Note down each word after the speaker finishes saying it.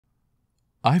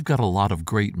I've got a lot of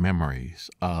great memories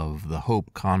of the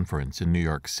Hope Conference in New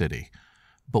York City,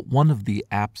 but one of the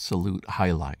absolute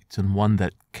highlights, and one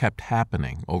that kept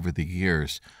happening over the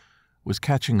years, was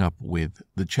catching up with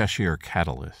the Cheshire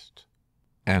Catalyst.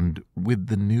 And with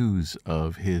the news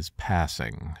of his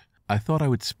passing, I thought I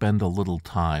would spend a little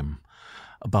time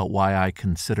about why I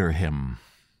consider him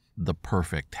the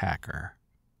perfect hacker.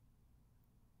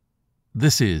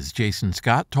 This is Jason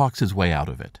Scott Talks His Way Out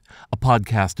of It, a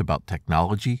podcast about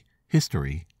technology,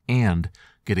 history, and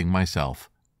getting myself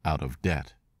out of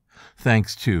debt.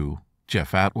 Thanks to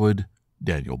Jeff Atwood,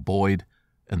 Daniel Boyd,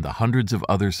 and the hundreds of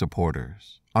other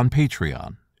supporters on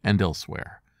Patreon and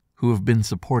elsewhere who have been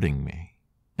supporting me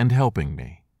and helping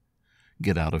me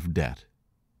get out of debt.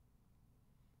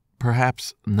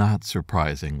 Perhaps not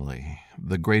surprisingly,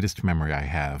 the greatest memory I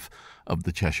have of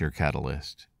the Cheshire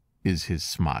Catalyst is his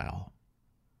smile.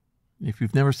 If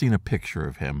you've never seen a picture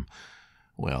of him,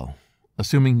 well,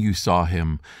 assuming you saw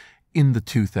him in the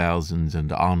 2000s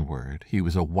and onward, he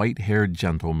was a white-haired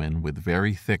gentleman with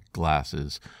very thick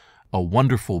glasses, a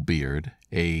wonderful beard,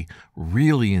 a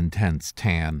really intense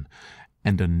tan,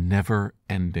 and a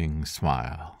never-ending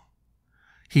smile.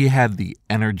 He had the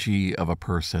energy of a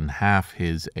person half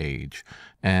his age,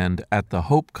 and at the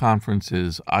Hope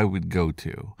conferences I would go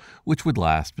to, which would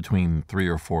last between 3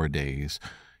 or 4 days,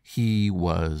 he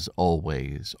was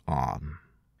always on.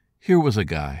 Here was a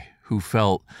guy who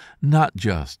felt not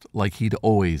just like he'd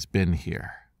always been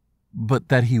here, but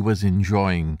that he was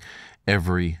enjoying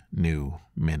every new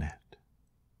minute.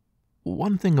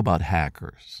 One thing about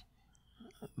hackers,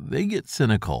 they get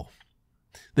cynical.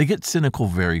 They get cynical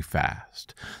very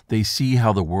fast. They see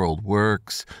how the world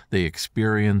works, they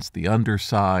experience the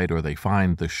underside, or they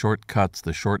find the shortcuts,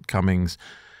 the shortcomings,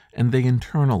 and they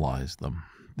internalize them.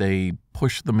 They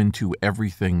push them into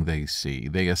everything they see.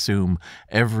 They assume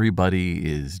everybody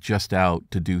is just out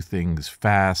to do things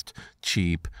fast,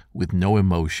 cheap, with no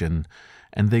emotion,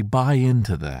 and they buy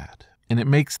into that. And it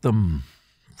makes them,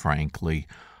 frankly,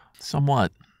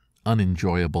 somewhat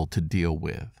unenjoyable to deal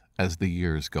with as the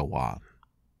years go on.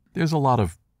 There's a lot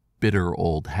of bitter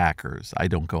old hackers I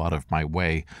don't go out of my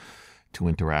way to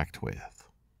interact with.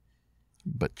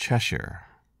 But Cheshire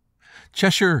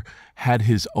had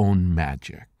his own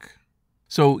magic.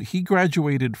 So he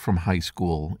graduated from high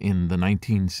school in the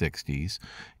 1960s,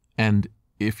 and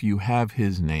if you have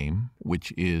his name,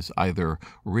 which is either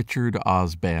Richard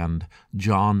Osband,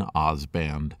 John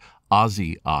Osband,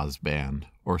 Ozzy Osband,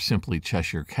 or simply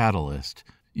Cheshire Catalyst,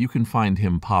 you can find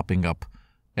him popping up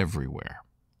everywhere.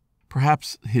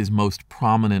 Perhaps his most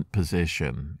prominent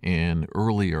position in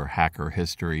earlier hacker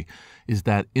history is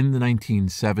that in the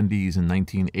 1970s and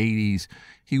 1980s,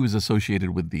 he was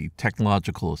associated with the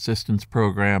Technological Assistance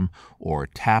Program, or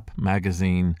TAP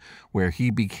magazine, where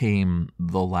he became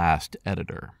the last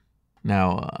editor.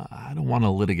 Now, I don't want to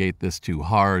litigate this too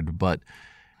hard, but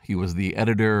he was the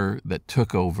editor that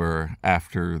took over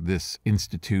after this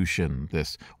institution,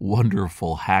 this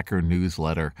wonderful hacker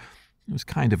newsletter. It was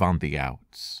kind of on the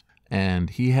outs. And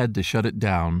he had to shut it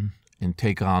down and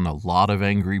take on a lot of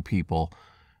angry people,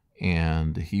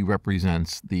 and he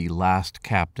represents the last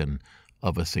captain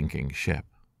of a sinking ship.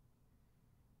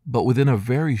 But within a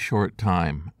very short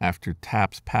time after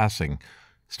TAP's passing,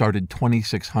 started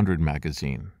 2600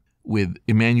 magazine, with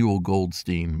Emmanuel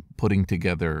Goldstein putting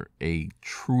together a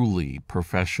truly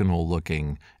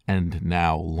professional-looking and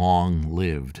now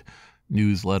long-lived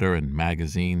newsletter and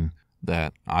magazine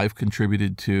that I've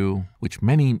contributed to, which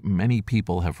many, many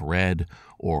people have read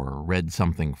or read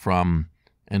something from,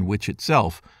 and which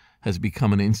itself has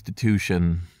become an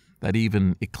institution that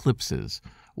even eclipses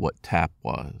what TAP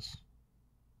was.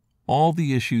 All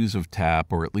the issues of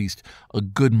TAP, or at least a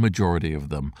good majority of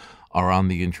them, are on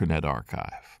the Internet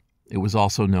Archive. It was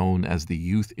also known as the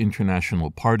Youth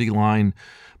International Party Line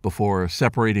before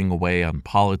separating away on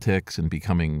politics and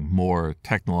becoming more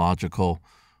technological.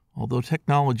 Although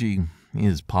technology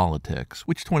is politics,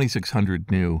 which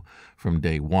 2600 knew from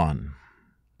day one.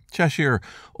 Cheshire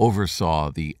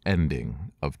oversaw the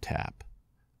ending of TAP,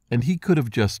 and he could have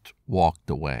just walked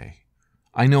away.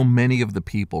 I know many of the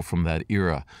people from that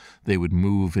era. They would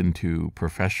move into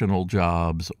professional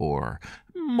jobs or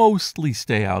mostly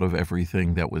stay out of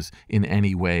everything that was in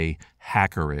any way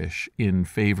hackerish in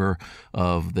favor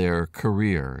of their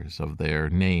careers, of their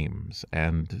names,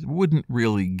 and wouldn't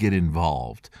really get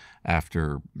involved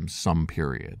after some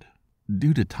period.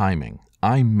 Due to timing,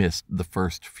 I missed the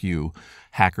first few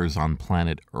Hackers on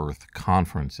Planet Earth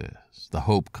conferences, the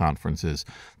Hope conferences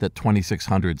that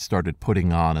 2600 started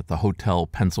putting on at the Hotel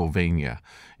Pennsylvania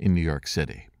in New York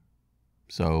City.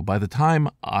 So by the time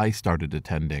I started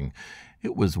attending,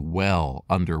 It was well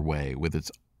underway with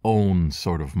its own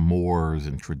sort of mores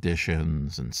and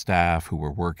traditions and staff who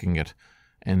were working it.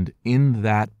 And in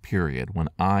that period, when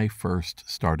I first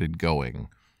started going,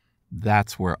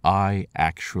 that's where I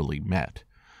actually met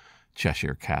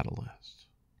Cheshire Catalyst.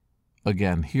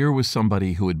 Again, here was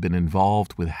somebody who had been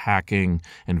involved with hacking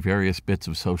and various bits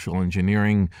of social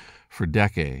engineering for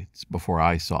decades before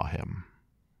I saw him.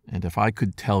 And if I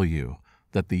could tell you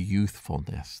that the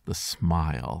youthfulness, the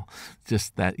smile,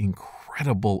 just that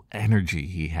incredible energy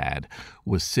he had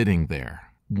was sitting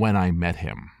there when I met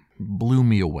him, blew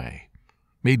me away,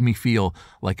 made me feel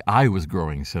like I was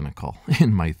growing cynical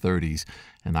in my 30s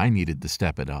and I needed to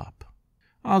step it up.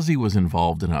 Ozzy was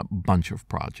involved in a bunch of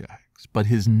projects, but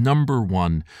his number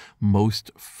one most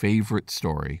favorite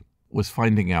story was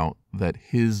finding out that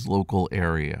his local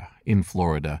area in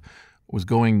Florida was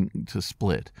going to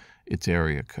split its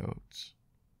area codes.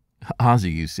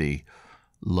 Ozzy, you see,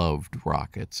 loved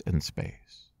rockets and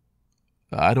space.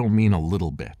 I don't mean a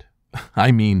little bit.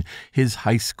 I mean his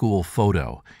high school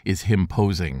photo is him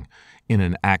posing in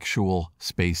an actual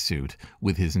spacesuit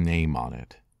with his name on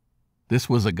it. This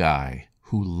was a guy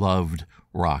who loved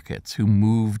rockets, who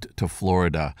moved to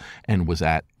Florida and was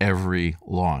at every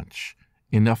launch,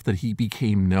 enough that he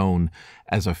became known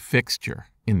as a fixture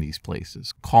in these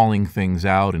places, calling things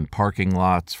out in parking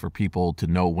lots for people to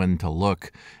know when to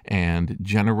look, and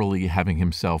generally having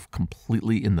himself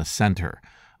completely in the center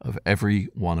of every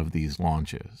one of these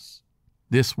launches.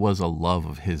 This was a love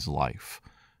of his life,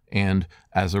 and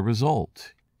as a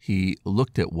result, he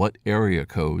looked at what area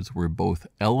codes were both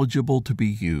eligible to be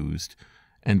used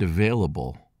and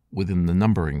available within the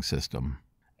numbering system,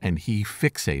 and he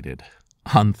fixated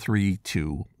on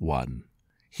 321.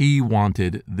 He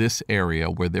wanted this area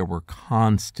where there were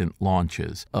constant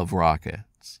launches of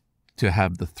rockets to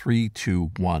have the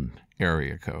 321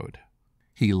 area code.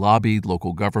 He lobbied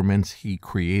local governments, he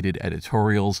created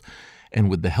editorials, and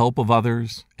with the help of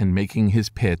others and making his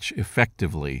pitch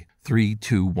effectively,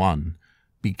 321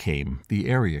 became the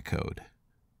area code.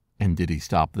 And did he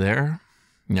stop there?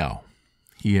 No.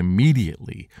 He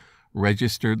immediately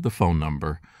registered the phone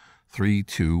number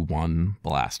 321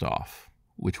 Blastoff,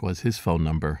 which was his phone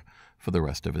number for the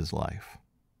rest of his life.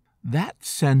 That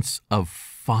sense of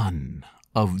fun,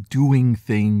 of doing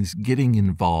things, getting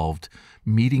involved,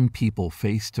 meeting people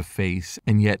face to face,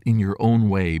 and yet in your own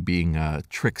way being a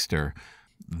trickster,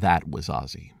 that was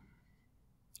Ozzy.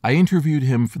 I interviewed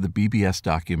him for the BBS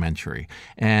documentary,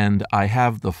 and I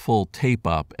have the full tape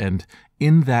up, and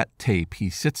in that tape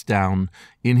he sits down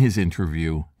in his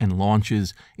interview and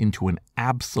launches into an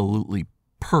absolutely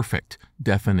perfect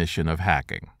definition of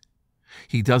hacking.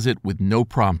 He does it with no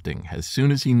prompting. As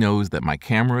soon as he knows that my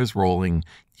camera is rolling,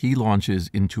 he launches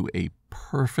into a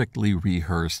perfectly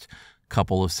rehearsed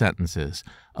couple of sentences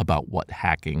about what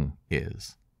hacking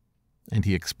is. And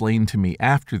he explained to me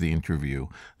after the interview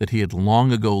that he had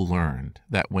long ago learned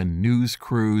that when news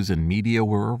crews and media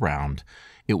were around,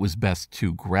 it was best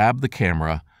to grab the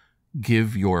camera,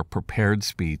 give your prepared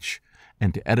speech,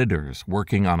 and to editors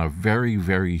working on a very,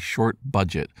 very short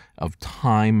budget of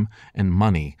time and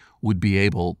money would be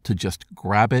able to just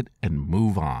grab it and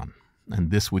move on.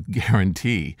 And this would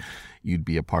guarantee you'd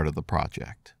be a part of the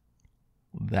project.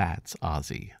 That's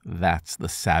Ozzy. That's the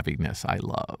savviness I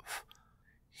love.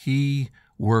 He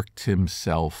worked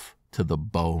himself to the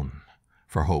bone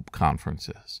for Hope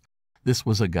conferences. This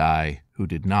was a guy who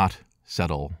did not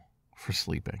settle for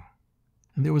sleeping.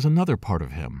 And there was another part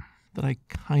of him that I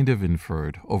kind of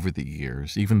inferred over the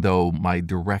years, even though my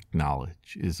direct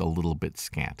knowledge is a little bit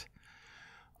scant.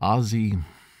 Ozzy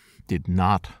did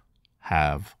not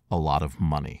have a lot of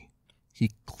money.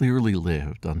 He clearly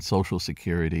lived on Social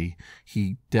Security.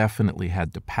 He definitely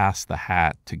had to pass the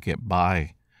hat to get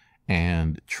by,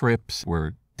 and trips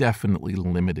were definitely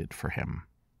limited for him,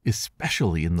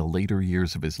 especially in the later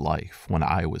years of his life when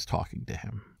I was talking to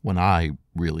him, when I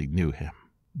really knew him.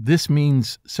 This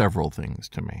means several things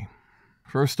to me.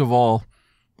 First of all,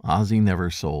 Ozzy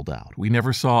never sold out. We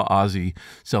never saw Ozzy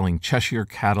selling Cheshire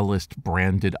Catalyst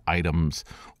branded items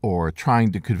or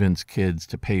trying to convince kids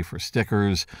to pay for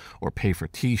stickers or pay for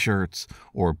t-shirts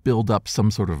or build up some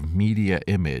sort of media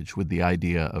image with the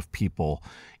idea of people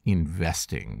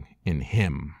investing in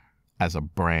him as a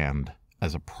brand,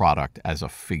 as a product, as a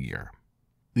figure.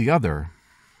 The other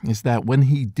is that when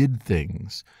he did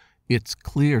things, it's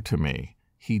clear to me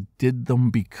he did them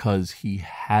because he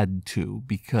had to,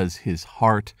 because his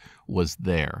heart was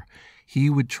there.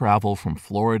 He would travel from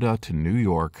Florida to New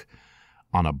York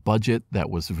on a budget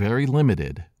that was very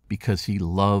limited because he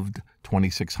loved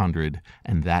 2600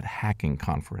 and that hacking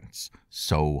conference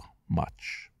so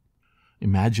much.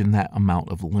 Imagine that amount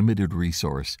of limited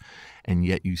resource, and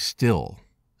yet you still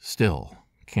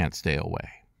can't stay away.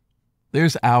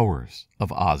 There's hours of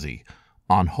Ozzy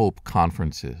on Hope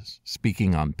conferences,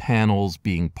 speaking on panels,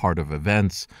 being part of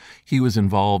events. He was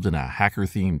involved in a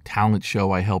hacker-themed talent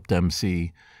show I helped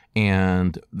MC,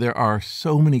 and there are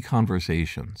so many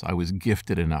conversations I was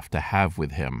gifted enough to have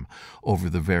with him over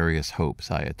the various Hopes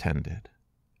I attended.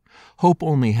 Hope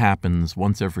only happens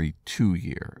once every 2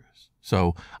 years,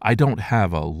 so I don't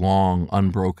have a long,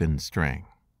 unbroken string.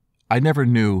 I never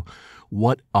knew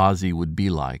what Ozzy would be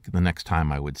like the next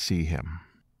time I would see him,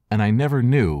 and I never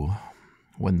knew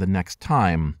when the next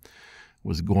time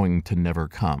was going to never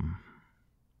come.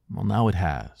 Well, now it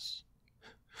has.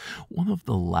 One of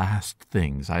the last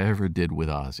things I ever did with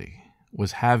Ozzy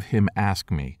was have him ask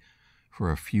me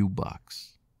for a few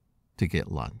bucks to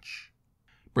get lunch.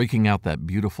 Breaking out that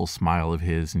beautiful smile of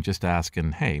his and just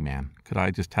asking, "Hey man, could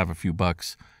I just have a few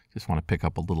bucks? Just want to pick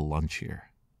up a little lunch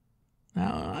here."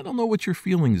 Now, I don't know what your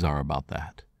feelings are about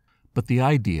that, but the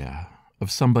idea of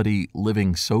somebody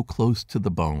living so close to the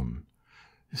bone,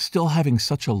 still having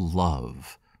such a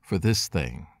love for this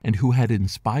thing, and who had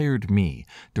inspired me,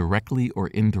 directly or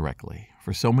indirectly,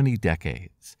 for so many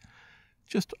decades,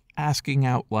 just asking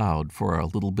out loud for a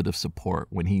little bit of support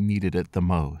when he needed it the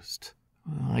most.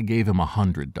 I gave him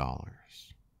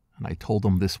 $100, and I told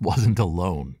him this wasn't a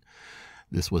loan.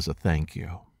 This was a thank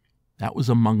you. That was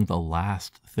among the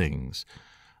last things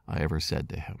I ever said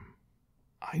to him.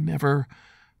 I never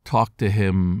talked to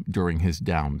him during his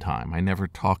downtime. I never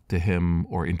talked to him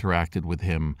or interacted with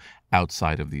him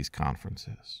outside of these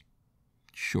conferences.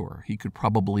 Sure, he could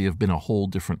probably have been a whole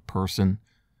different person,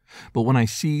 but when I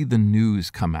see the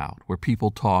news come out where people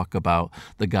talk about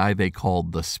the guy they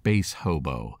called the Space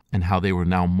Hobo and how they were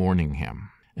now mourning him,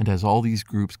 and as all these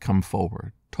groups come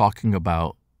forward talking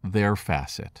about their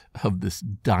facet of this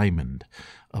diamond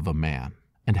of a man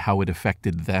and how it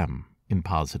affected them in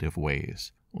positive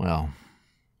ways, well,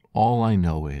 all I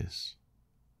know is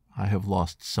I have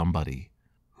lost somebody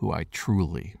who I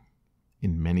truly,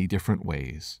 in many different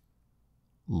ways,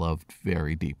 loved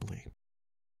very deeply.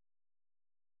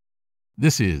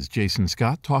 This is Jason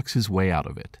Scott Talks His Way Out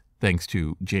of It, thanks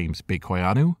to James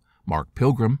Bekoyanu, Mark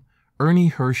Pilgrim, Ernie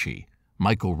Hershey,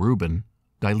 Michael Rubin,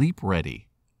 Dilip Reddy,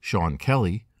 Sean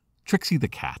Kelly, Trixie the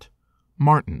Cat,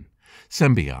 Martin,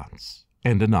 Symbionts,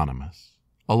 and Anonymous,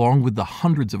 along with the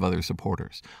hundreds of other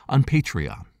supporters on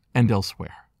Patreon and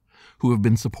elsewhere who have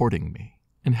been supporting me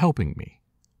and helping me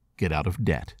get out of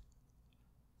debt.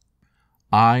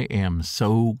 I am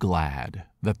so glad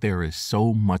that there is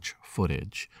so much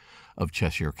footage of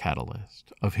Cheshire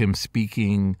Catalyst, of him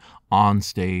speaking on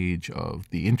stage, of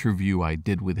the interview I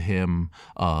did with him,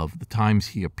 of the times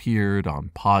he appeared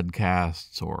on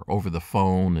podcasts or over the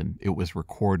phone and it was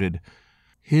recorded.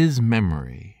 His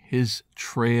memory, his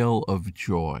trail of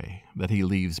joy that he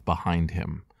leaves behind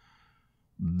him,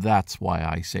 that's why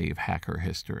I save hacker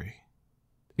history.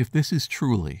 If this is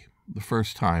truly the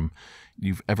first time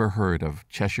you've ever heard of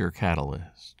Cheshire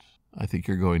Catalyst, I think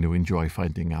you're going to enjoy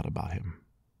finding out about him.